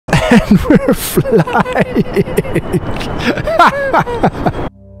And we're flying!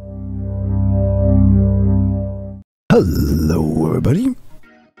 Hello everybody!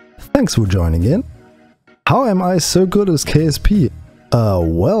 Thanks for joining in. How am I so good as KSP?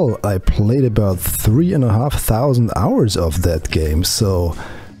 Well, I played about 3,500 hours of that game, so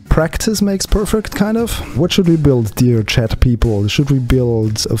practice makes perfect, kind of. What should we build, dear chat people? Should we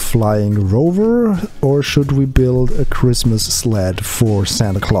build a flying rover, or should we build a Christmas sled for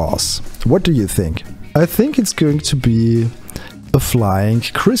Santa Claus? What do you think? I think it's going to be a flying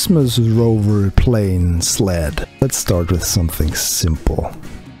Christmas rover plane sled. Let's start with something simple.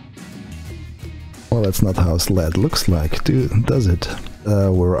 Well, that's not how a sled looks like, does it?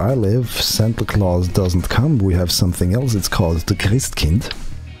 Where I live, Santa Claus doesn't come. We have something else. It's called the Christkind.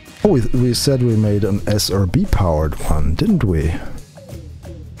 Oh, we said we made an SRB-powered one, didn't we?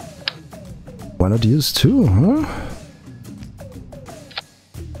 Why not use two, huh?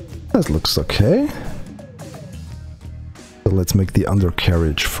 That looks okay. So let's make the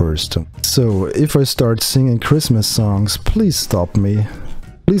undercarriage first. So, if I start singing Christmas songs, please stop me.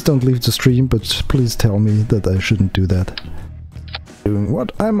 Please don't leave the stream, but please tell me that I shouldn't do that.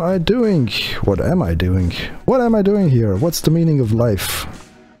 What am I doing? What am I doing? What am I doing here? What's the meaning of life?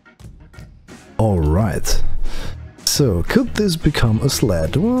 Alright. So, could this become a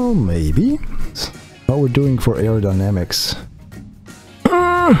sled? Well, maybe. What we're doing for aerodynamics.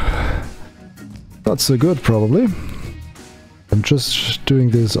 Not so good, probably. I'm just doing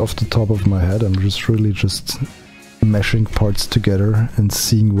this off the top of my head. I'm just really meshing parts together and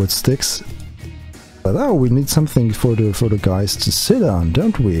seeing what sticks. But oh, we need something for the guys to sit on,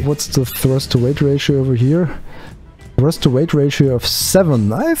 don't we? What's the thrust to weight ratio over here? Thrust to weight ratio of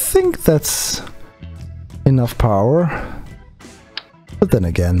 7. I think that's enough power. But then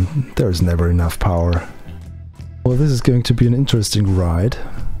again, there's never enough power. Well, this is going to be an interesting ride.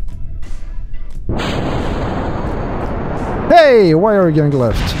 Hey, why are you going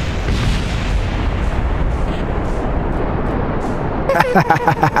left?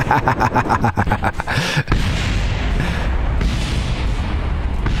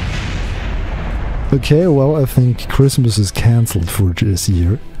 Okay, well, I think Christmas is cancelled for this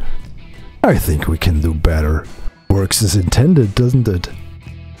year. I think we can do better. Works as intended, doesn't it?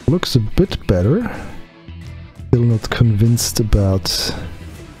 Looks a bit better. Still not convinced about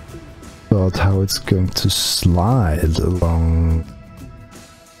how it's going to slide along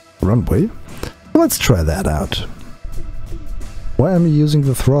the runway. Let's try that out. Why am I using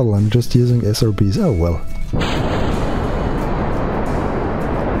the throttle? I'm just using SRBs. Oh well.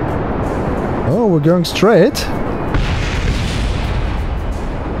 Oh, we're going straight.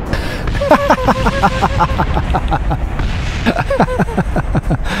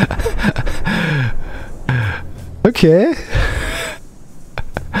 Okay.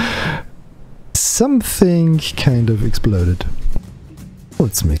 Something kind of exploded.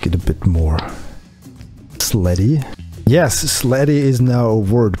 Let's make it a bit more sleddy. Yes, sleddy is now a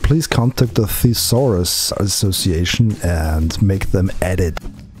word. Please contact the Thesaurus Association and make them edit.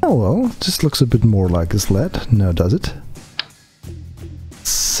 Oh well, just looks a bit more like a sled, now does it?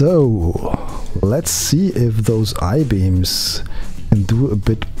 So, let's see if those I-beams can do a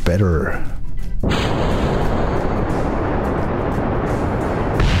bit better.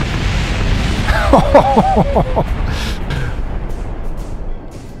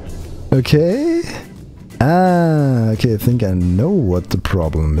 Okay. Okay, I think I know what the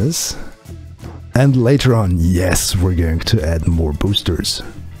problem is. And later on, yes, we're going to add more boosters.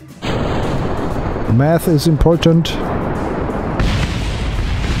 Math is important.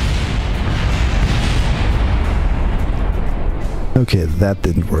 Okay, that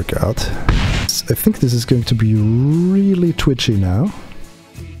didn't work out. I think this is going to be really twitchy now.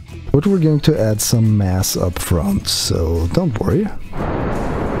 But we're going to add some mass up front, so don't worry.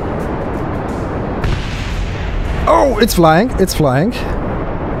 Oh, it's flying, it's flying.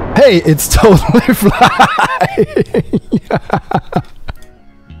 Hey, it's totally flying.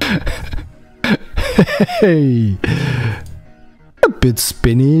 Hey. A bit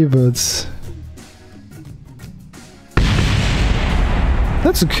spinny, but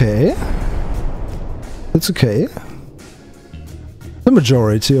that's okay. It's okay. The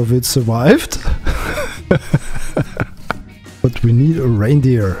majority of it survived. But we need a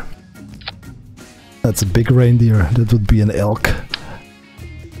reindeer. That's a big reindeer. That would be an elk.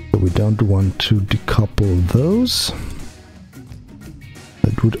 So we don't want to decouple those.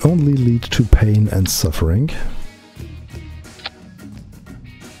 That would only lead to pain and suffering.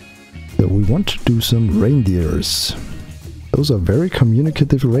 So we want to do some reindeers. Those are very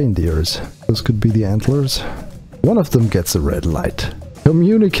communicative reindeers. Those could be the antlers. One of them gets a red light.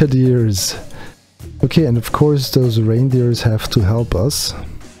 Communicators. Okay, and of course those reindeers have to help us.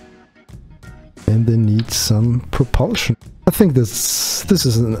 And they need some propulsion. I think this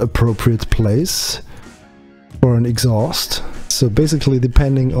is an appropriate place for an exhaust. So basically,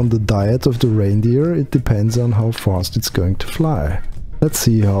 depending on the diet of the reindeer, it depends on how fast it's going to fly. Let's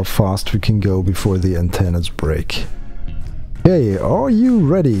see how fast we can go before the antennas break. Okay, are you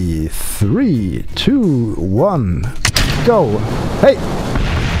ready? 3, 2, 1, go! Hey!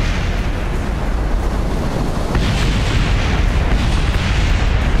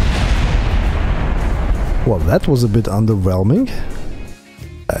 Well, that was a bit underwhelming.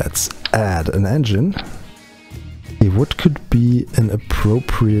 Let's add an engine. Okay, what could be an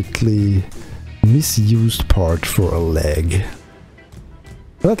appropriately misused part for a leg?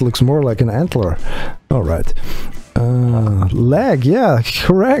 That looks more like an antler. Alright. Leg, yeah,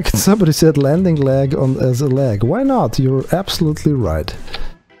 correct. Somebody said landing leg as a leg. Why not? You're absolutely right.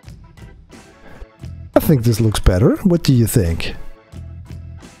 I think this looks better. What do you think?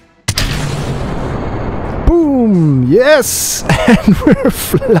 Boom! Yes! And we're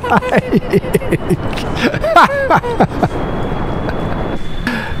flying!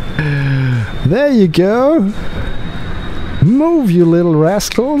 There you go! Move, you little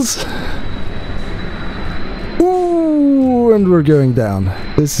rascals! Ooh, and we're going down.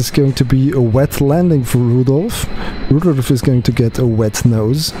 This is going to be a wet landing for Rudolph. Rudolph is going to get a wet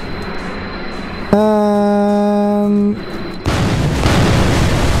nose.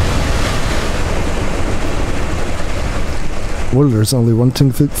 Well, there's only one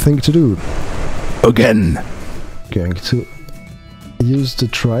thing to do. Again! Going to use the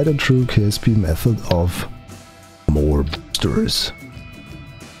tried and true KSP method of more boosters.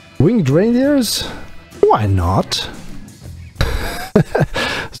 Winged reindeers? Why not?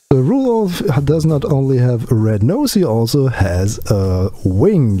 So Rudolph does not only have a red nose, he also has a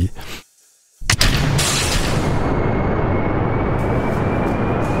wing.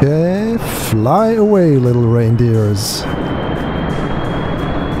 Okay, fly away, little reindeers.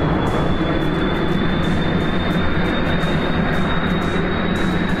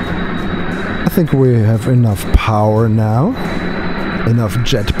 I think we have enough power now. Enough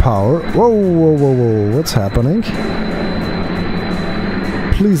jet power. Whoa, whoa, whoa, whoa, what's happening?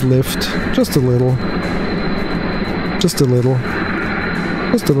 Please lift. Just a little. Just a little.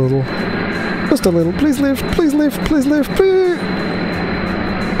 Just a little. Just a little. Please lift, please lift, please lift, please.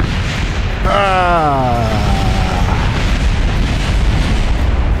 Ah!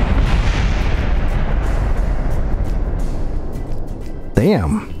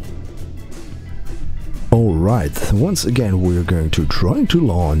 Damn. Alright, once again we're going to try to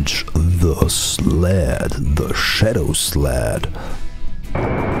launch the sled, the shadow sled.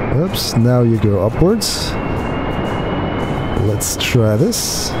 Oops, now you go upwards. Let's try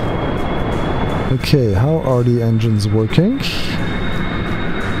this. Okay, how are the engines working?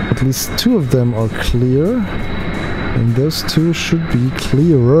 At least two of them are clear, and those two should be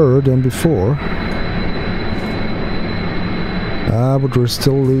clearer than before. But we're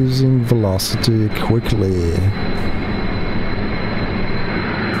still losing velocity quickly.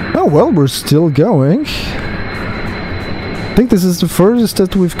 Oh well, we're still going. I think this is the furthest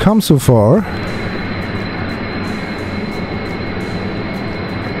that we've come so far.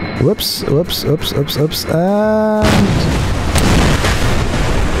 Whoops, whoops, whoops, whoops, whoops, and...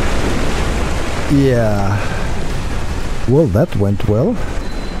 yeah. Well, that went well.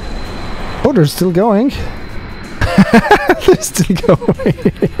 Oh, they're still going. They're still going.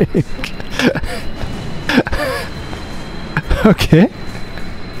 Okay.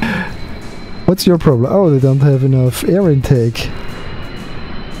 What's your problem? Oh, they don't have enough air intake.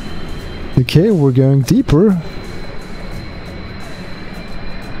 Okay, we're going deeper.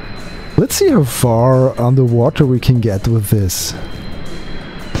 Let's see how far underwater we can get with this.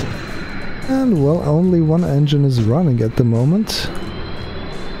 And well, only one engine is running at the moment.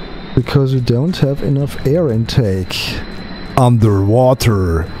 Because we don't have enough air intake.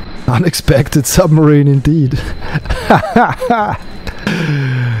 Underwater. Unexpected submarine indeed.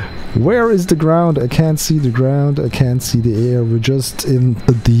 Where is the ground? I can't see the ground. I can't see the air. We're just in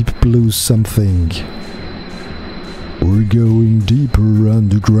a deep blue something. We're going deeper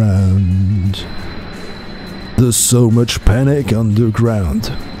underground. There's so much panic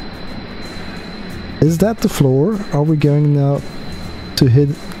underground. Is that the floor? Are we going now to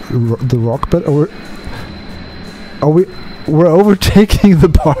hit the rock bed, or we're overtaking the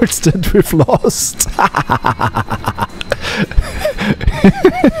parts that we've lost?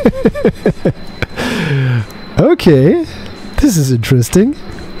 Okay, this is interesting.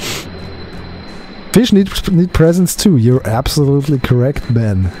 Fish need presents too. You're absolutely correct,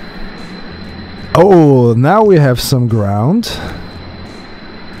 Ben. Oh, now we have some ground.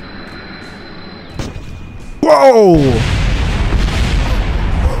 Whoa!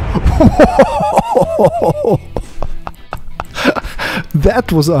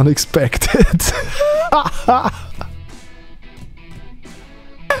 That was unexpected.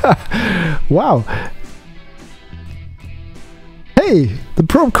 Wow. Hey, the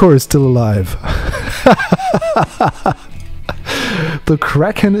probe core is still alive. The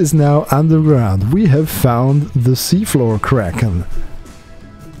Kraken is now underground. We have found the seafloor Kraken.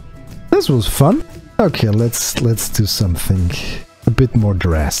 This was fun. Okay, let's do something a bit more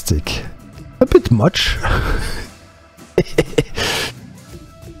drastic. A bit much.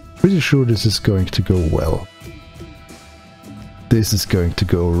 Pretty sure this is going to go well. This is going to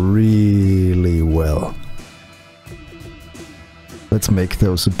go really well. Let's make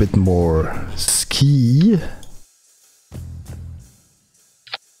those a bit more ski.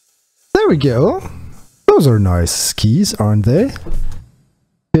 There we go. Those are nice skis, aren't they?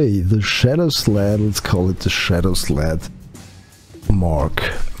 Okay, the Shadow Sled. Let's call it the Shadow Sled. Mark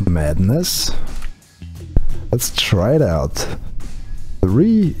Madness. Let's try it out.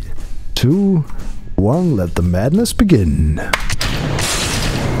 3, 2, 1. Let the madness begin.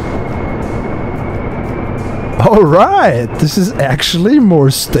 Alright, this is actually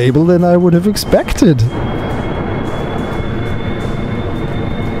more stable than I would have expected.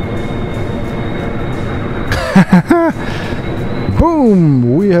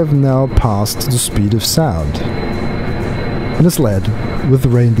 Boom! We have now passed the speed of sound. And a sled with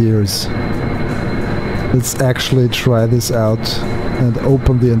reindeers. Let's actually try this out and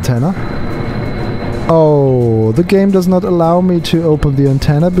open the antenna. Oh, the game does not allow me to open the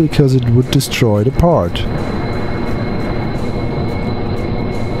antenna because it would destroy the part.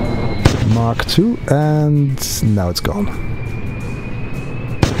 Mark 2, and now it's gone.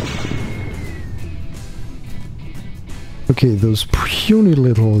 Okay, those puny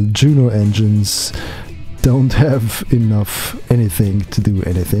little Juno engines don't have enough anything to do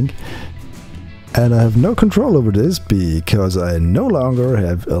anything. And I have no control over this because I no longer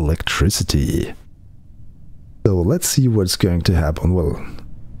have electricity. So let's see what's going to happen. Well,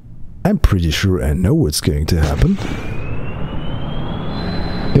 I'm pretty sure I know what's going to happen.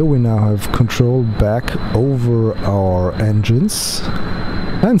 Here we now have control back over our engines.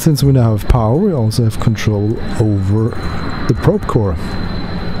 And since we now have power, we also have control over the probe core.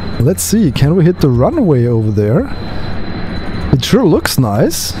 Let's see, can we hit the runway over there? It sure looks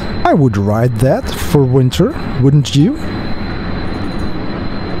nice. I would ride that for winter, wouldn't you?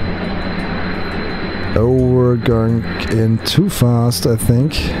 Oh, we're going in too fast, I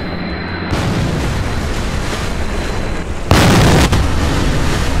think.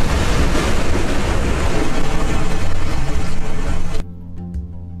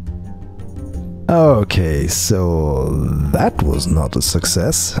 Okay, so that was not a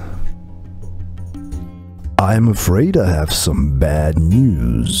success. I'm afraid I have some bad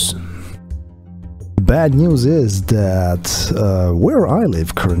news. Bad news is that where I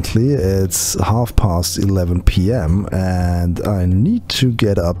live currently, it's 11:30 p.m. and I need to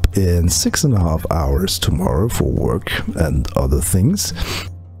get up in 6.5 hours tomorrow for work and other things.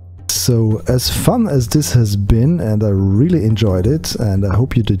 So as fun as this has been, and I really enjoyed it, and I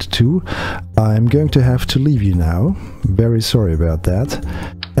hope you did too, I'm going to have to leave you now. Very sorry about that.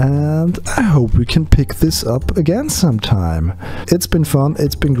 And I hope we can pick this up again sometime. It's been fun,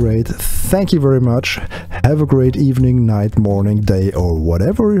 it's been great. Thank you very much. Have a great evening, night, morning, day, or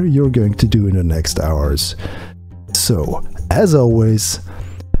whatever you're going to do in the next hours. So, as always,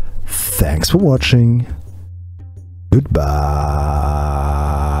 thanks for watching. Goodbye.